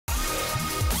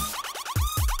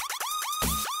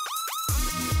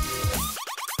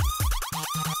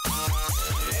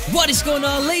What is going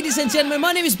on, ladies and gentlemen?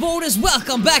 My name is Bodus.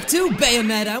 Welcome back to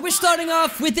Bayonetta. We're starting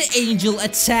off with the angel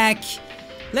attack.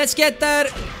 Let's get that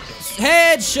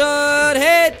headshot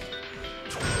hit.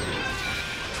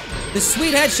 The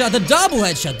sweet headshot, the double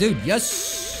headshot, dude.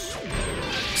 Yes.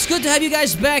 It's good to have you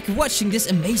guys back watching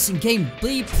this amazing game.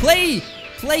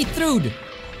 Playthrough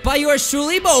by yours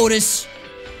truly, Bodus.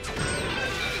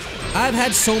 I've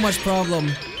had so much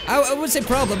problem. I wouldn't say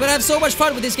problem, but I have so much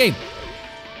fun with this game.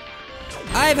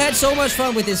 I've had so much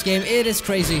fun with this game. It is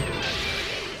crazy.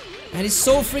 And it's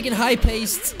so freaking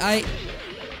high-paced.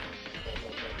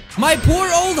 My poor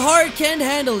old heart can't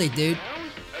handle it, dude.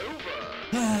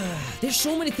 There's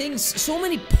so many things, so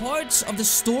many parts of the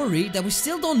story that we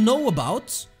still don't know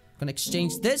about. I'm gonna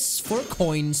exchange this for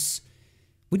coins.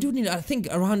 We do need, I think,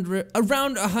 around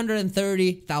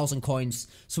 130,000 coins.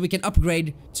 So we can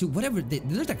upgrade to whatever, they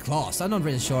look like class, I'm not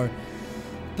really sure.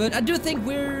 But I do think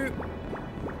we're...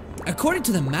 According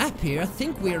to the map here, I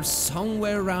think we're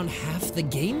somewhere around half the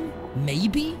game,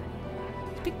 maybe?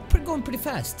 It's going pretty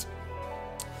fast.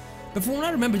 But from what I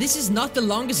remember, this is not the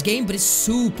longest game, but it's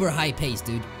super high paced,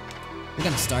 dude. We're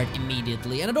gonna start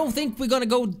immediately, and I don't think we're gonna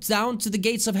go down to the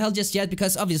gates of hell just yet,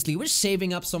 because obviously we're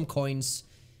saving up some coins,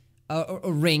 or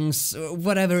rings, or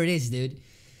whatever it is, dude.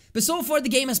 But so far the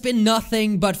game has been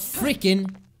nothing but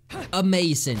freaking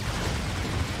amazing.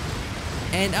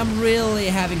 And I'm really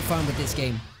having fun with this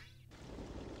game.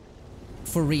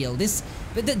 For real,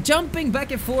 but the jumping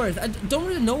back and forth, I don't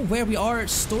really know where we are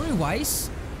story-wise.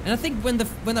 And I think when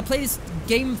I played this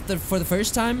game for the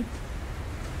first time,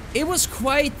 it was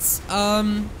quite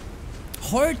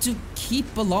hard to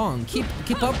keep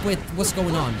up with what's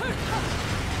going on.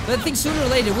 But I think sooner or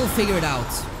later we'll figure it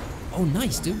out. Oh,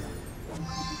 nice, dude.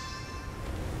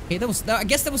 Okay, I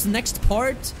guess that was the next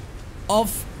part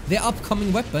of the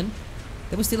upcoming weapon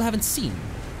that we still haven't seen,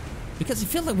 because it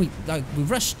feels like we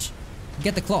rushed.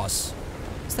 Get the claws.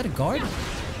 Is that a guard?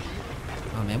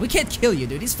 Oh man, we can't kill you,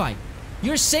 dude. It's fine.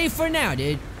 You're safe for now,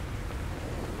 dude.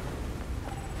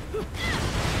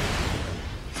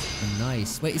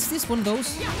 Nice. Wait, is this one of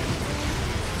those?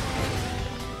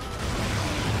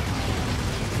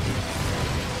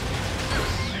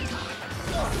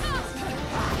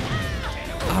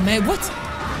 Oh man, what?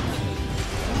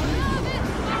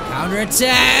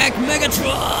 Counterattack,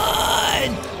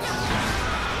 Megatron!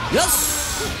 Yes!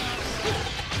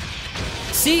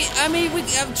 See, I mean,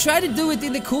 I've tried to do it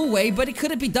in the cool way, but it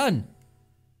couldn't be done.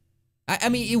 I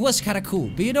mean, it was kind of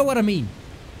cool, but you know what I mean.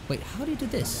 Wait, how do you do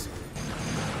this?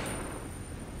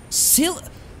 See,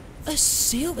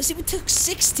 it took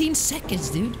 16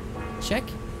 seconds, dude. Check.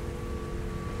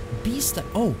 Beast,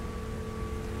 oh.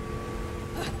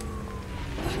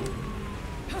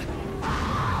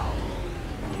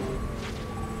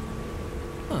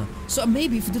 Huh, so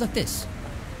maybe if we do like this.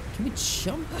 Can we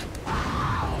jump?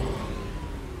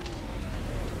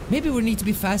 Maybe we need to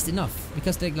be fast enough,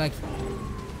 because they're like...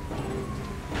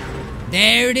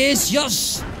 There it is,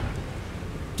 yes!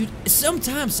 Dude,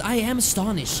 sometimes I am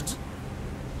astonished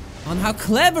on how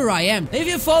clever I am. If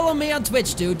you follow me on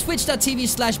Twitch, dude,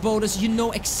 twitch.tv/Bodus, you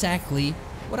know exactly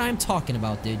what I'm talking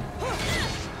about, dude.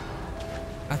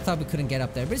 I thought we couldn't get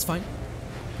up there, but it's fine.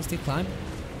 Let's still climb.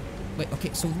 Wait,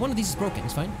 okay, so one of these is broken,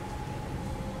 it's fine.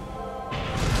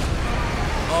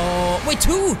 Oh, wait,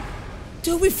 two!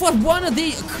 Dude, we fought one of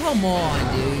these. Come on,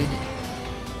 dude.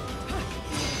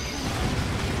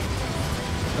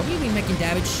 Are we even making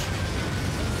damage?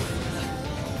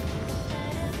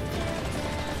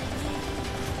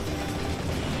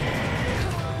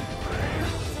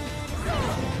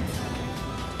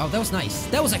 Oh, that was nice.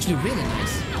 That was actually really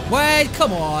nice. Wait,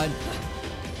 come on.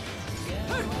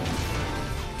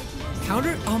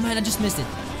 Counter? Oh man, I just missed it.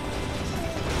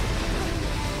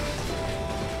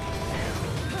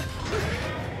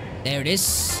 There it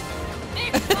is.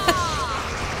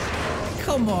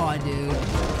 Come on, dude.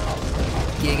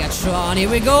 Gigatron, here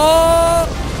we go.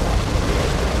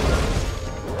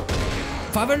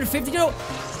 550, you know,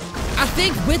 I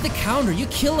think with the counter, you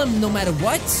kill him no matter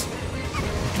what.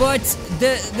 But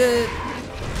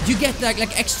you get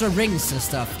like extra rings and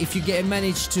stuff if you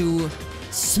manage to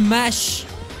smash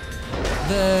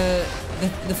the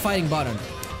fighting button.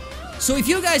 So if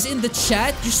you guys in the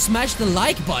chat, you smash the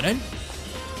like button,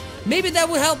 maybe that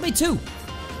will help me too.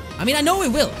 I mean, I know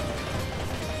it will.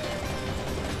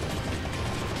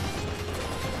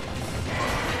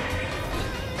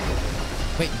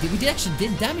 Wait, we actually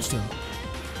did damage to him.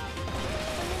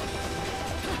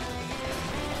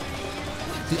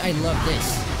 Dude, I love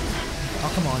this.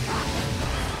 Oh, come on.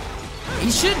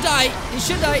 He should die. He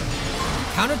should die.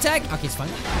 Counterattack. Okay, it's fine.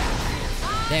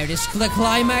 There it is. The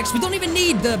climax. We don't even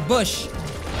need the bush.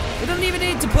 We don't even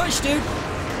need to push, dude.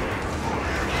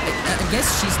 I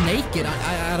guess she's naked.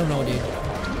 I don't know, dude.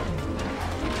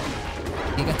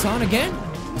 Gigaton again?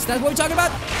 Is that what we're talking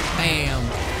about? Bam.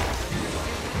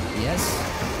 Yes.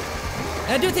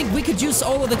 And I do think we could use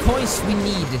all of the coins we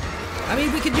need. I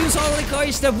mean, we could use all of the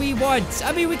coins that we want.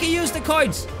 I mean, we can use the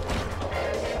coins.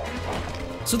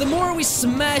 So the more we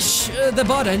smash the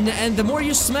button, and the more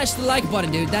you smash the like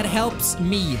button, dude, that helps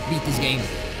me beat this game.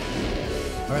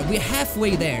 Alright, we're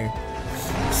halfway there.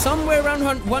 Somewhere around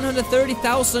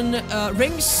 130,000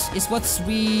 rings is what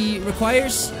we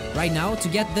requires right now to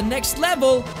get the next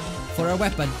level for our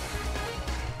weapon.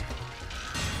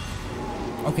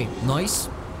 Okay, nice.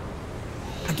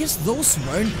 I guess those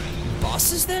weren't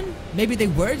bosses then? Maybe they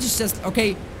were just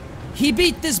okay, he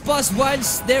beat this boss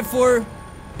once, therefore...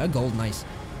 A gold, nice.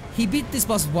 He beat this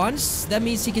boss once, that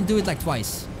means he can do it like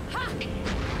twice.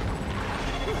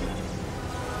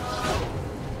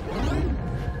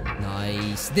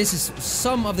 Nice. This is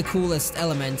some of the coolest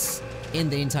elements in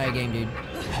the entire game, dude.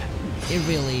 It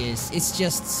really is. It's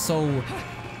just so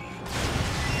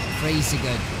crazy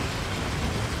good.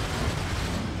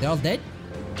 They're all dead?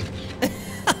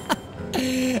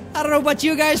 I don't know about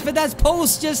you guys, but that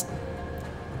pose just...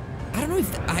 I don't know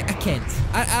if... I can't.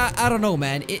 I don't know,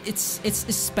 man. It's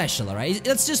special, alright?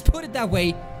 Let's just put it that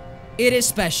way. It is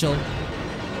special.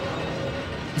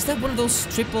 Is that one of those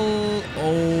triple...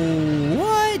 Oh,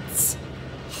 what?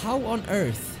 How on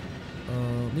earth?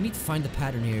 We need to find the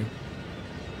pattern here.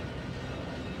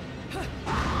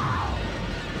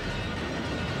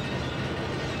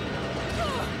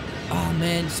 Oh,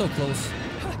 man. So close.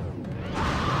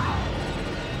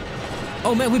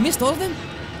 Oh, man. We missed all of them?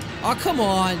 Oh, come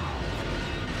on.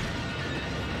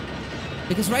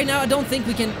 Because right now, I don't think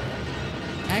we can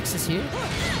access here.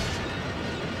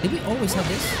 Did we always have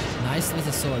this? Nice with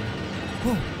a sword.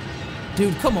 Oh.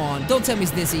 Dude, come on. Don't tell me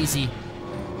it's this easy.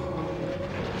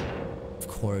 Of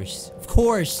course. Of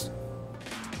course.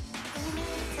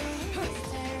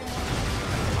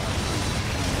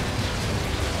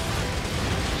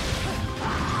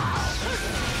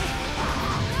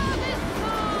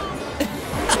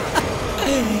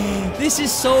 This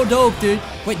is so dope, dude.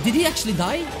 Wait, did he actually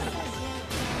die?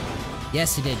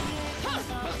 Yes, he did.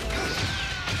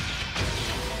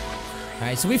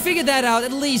 Alright, so we figured that out.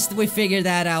 At least we figured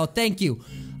that out. Thank you.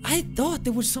 I thought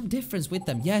there was some difference with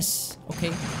them. Yes.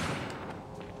 Okay.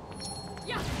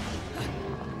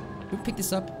 We pick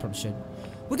this up? Probably should.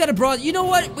 We got a broad... You know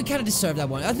what? We kind of deserve that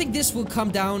one. I think this will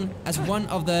come down as one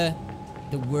of the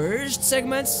worst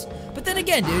segments. But then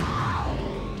again, dude...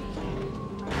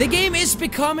 The game is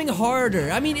becoming harder.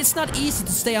 I mean, it's not easy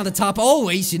to stay on the top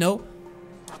always, you know?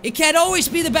 It can't always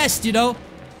be the best, you know?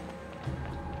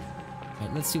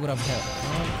 Alright, let's see what I've got.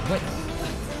 What?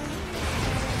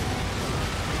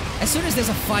 As soon as there's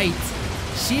a fight,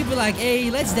 she'd be like, hey,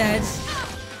 let's dance.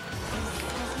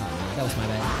 Oh, that was my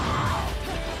bad.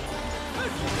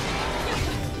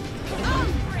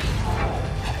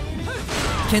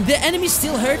 Can the enemy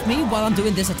still hurt me while I'm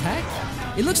doing this attack?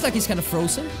 It looks like he's kind of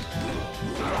frozen.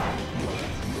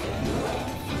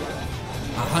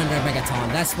 100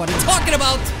 megaton, that's what I'm talking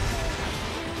about!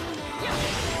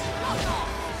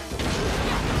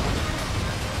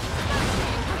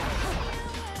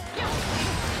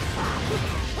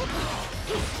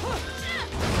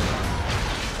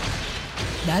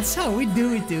 That's how we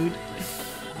do it, dude.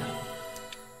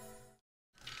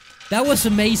 That was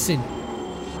amazing.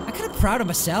 I'm kind of proud of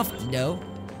myself, you know?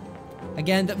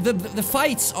 Again, the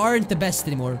fights aren't the best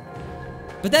anymore.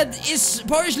 But that is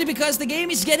partially because the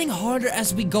game is getting harder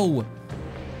as we go.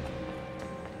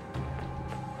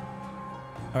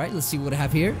 Alright, let's see what I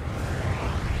have here.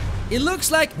 It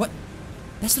looks like... What?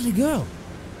 That's the little girl.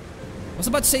 I was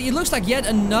about to say, it looks like yet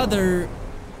another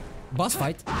boss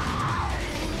fight.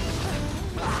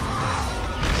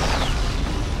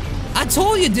 I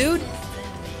told you, dude!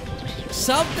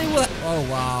 Something will... Oh,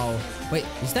 wow. Wait,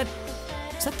 is that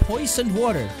poisoned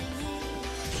water?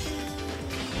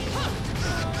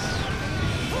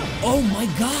 Oh my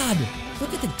god!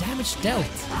 Look at the damage dealt.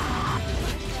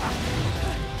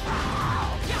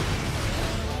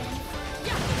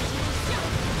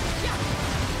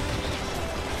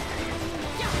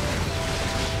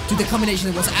 Dude, the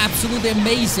combination was absolutely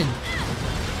amazing.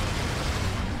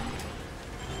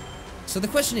 So the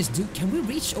question is, can we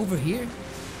reach over here?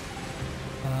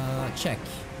 Check.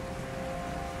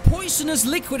 Poisonous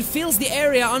liquid fills the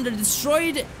area under the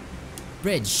destroyed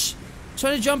bridge.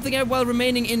 Trying to jump the gap while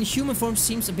remaining in human form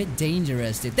seems a bit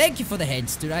dangerous, dude. Thank you for the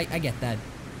heads, dude. I get that.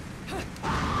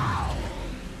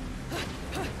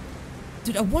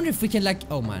 Dude, I wonder if we can like...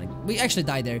 Oh man, we actually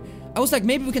died there. I was like,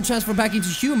 maybe we can transfer back into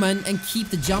human and keep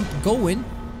the jump going.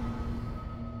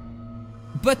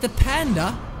 But the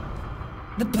panda,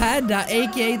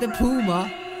 aka the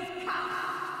puma,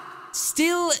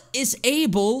 still is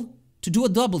able to do a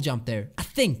double jump there, I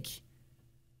think.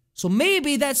 So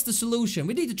maybe that's the solution.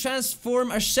 We need to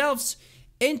transform ourselves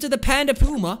into the panda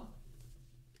puma.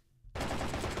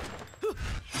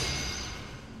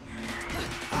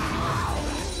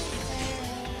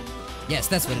 Yes,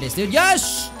 that's what it is, dude.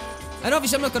 Yes! And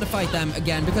obviously I'm not gonna fight them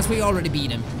again because we already beat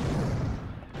him.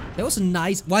 That was a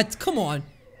nice... What? Come on.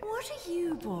 What are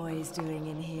you boys doing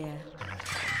in here?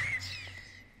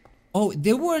 Oh,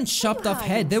 they weren't chopped off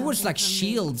head. They were like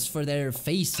shields for their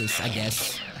faces, I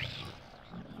guess.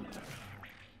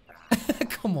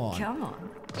 Come on. Come on.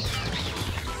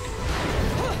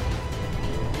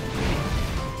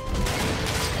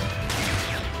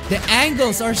 The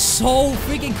angles are so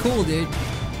freaking cool, dude.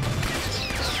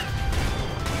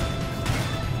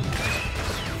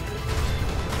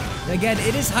 Again,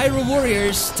 it is Hyrule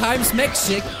Warriors times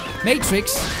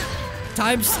Matrix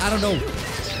times, I don't know.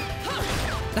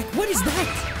 Like, what is that?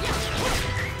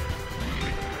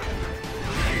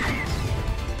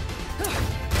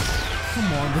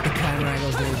 Come on with the camera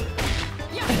angles, dude.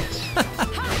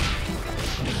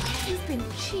 You've been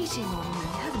cheating on me,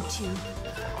 haven't you?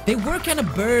 They were kind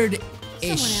of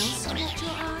bird-ish. Someone else caught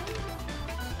your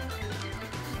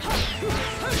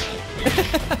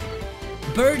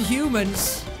eye? Bird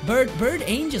humans. Bird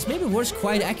angels. Maybe words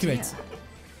quite accurate.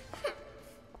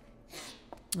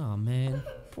 Oh man,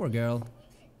 poor girl.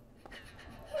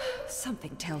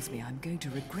 Something tells me I'm going to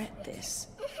regret this.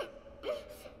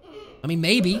 I mean,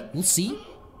 maybe. We'll see.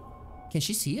 Can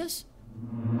she see us?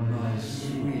 My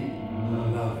sweet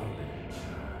beloved.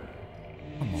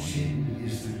 Come on. Sin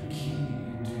is the key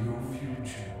to your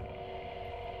future.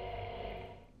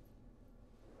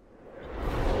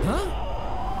 Huh?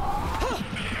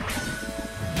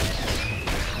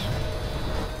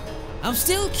 I'm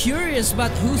still curious about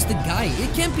who's the guy.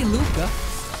 It can't be Luca.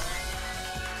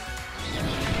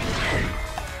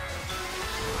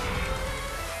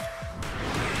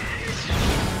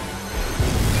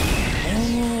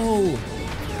 Oh,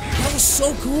 that was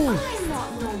so cool. I'm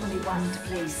not normally one to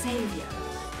play savior,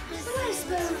 but I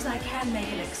suppose I can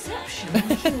make an exception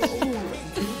and kill all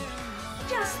of you.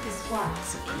 Just this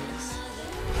once, at least.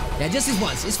 Yeah, just this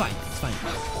once. It's fine. It's fine.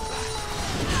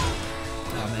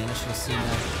 Oh man, I should have seen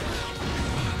that.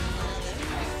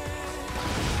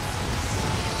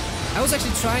 I was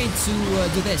actually trying to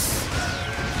do this.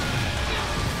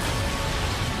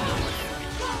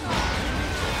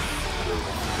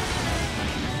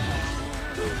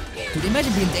 Dude,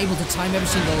 imagine being able to time every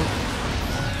single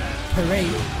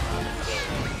parade.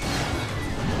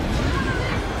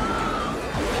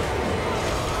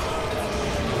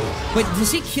 Wait,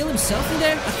 does he kill himself in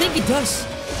there? I think he does.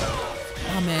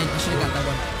 Oh man, I should have got that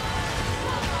one.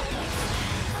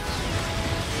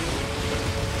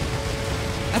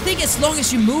 I think as long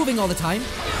as you're moving all the time.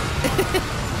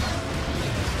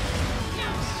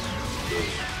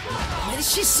 Man,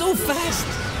 she's so fast.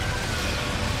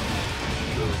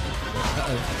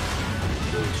 Uh-oh.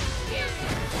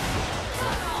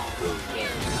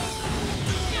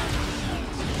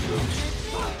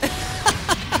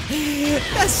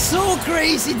 That's so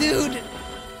crazy, dude.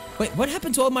 Wait, what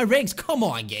happened to all my rings? Come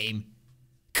on, game.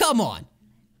 Come on.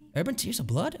 Urban Tears of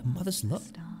Blood? A Mother's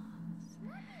Love?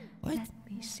 What? Let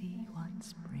me see what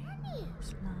spring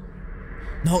is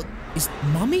like. No, is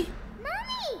Mommy?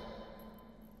 Mommy!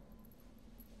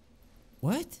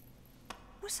 What?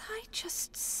 Was I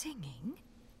just singing?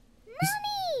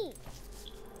 Mommy!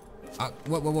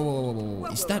 Whoa.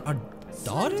 Is that our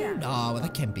daughter? No,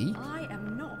 that can't be. I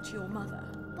am not your mother.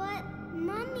 But,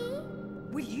 Mommy...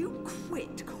 Will you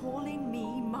quit calling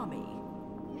me Mummy?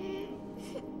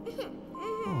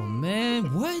 Oh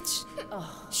man, what?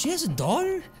 She has a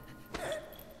daughter?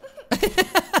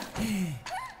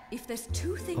 If there's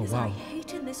two things wow. I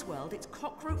hate in this world, it's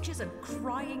cockroaches and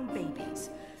crying babies.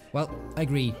 Well, I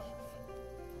agree.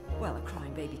 Well, a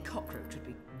crying baby cockroach would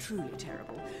be truly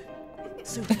terrible.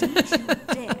 So don't you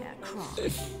dare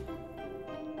cry.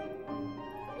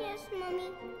 Yes,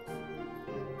 Mommy.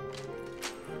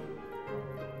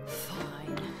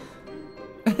 Fine.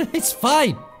 It's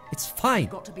fine. It's fine.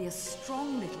 You've got to be a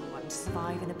strong little one to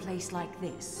survive in a place like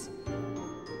this.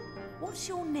 What's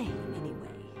your name, anyway?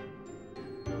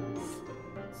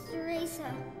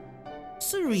 Teresa.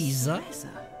 Cereza.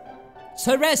 Teresa.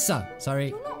 Cereza. Sorry.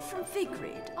 You're not from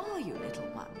Vigrid, are you, little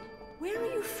one? Where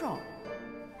are you from?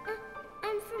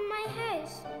 I'm from my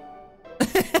house.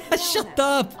 Shut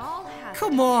up. I'll have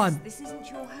Come it. on. This isn't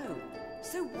your home.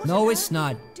 So what No, on it's earth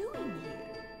not. are you doing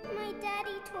here? My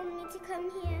daddy told me to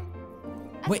come here.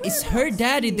 Wait, is her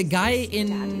daddy the guy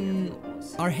in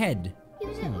our head? He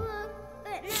was at work,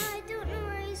 but now I don't know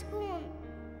where he's gone.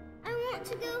 I want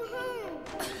to go home.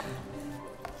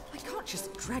 I can't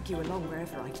just drag you along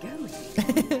wherever I go.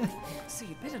 So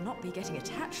you'd better not be getting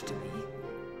attached to me.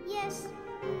 Yes,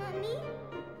 Mommy?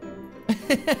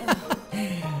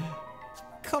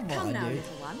 Come Come on, now, dude.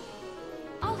 little one.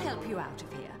 I'll help you out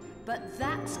of here, but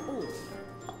that's all.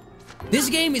 This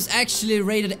game is actually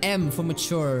rated M for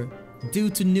mature due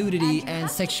to nudity you and have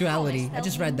to sexuality. promise I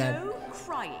just there'll read be that. No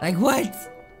crying. Like what?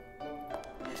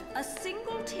 A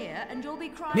single tear and you'll be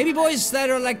crying. Maybe boys that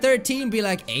are like 13 be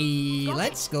like, hey,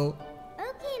 let's go.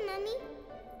 Okay, Mommy.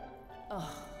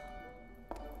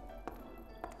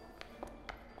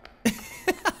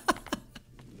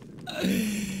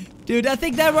 Dude, I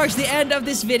think that marks the end of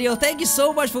this video. Thank you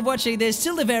so much for watching this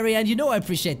till the very end. You know I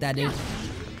appreciate that, dude.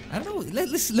 I don't know.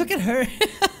 Let's look at her.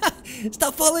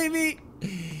 Stop following me.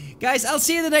 Guys, I'll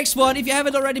see you in the next one. If you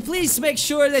haven't already, please make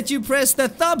sure that you press the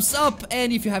thumbs up.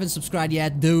 And if you haven't subscribed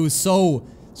yet, do so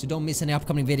you don't miss any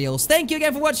upcoming videos. Thank you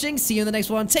again for watching. See you in the next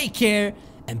one. Take care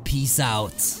and peace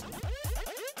out.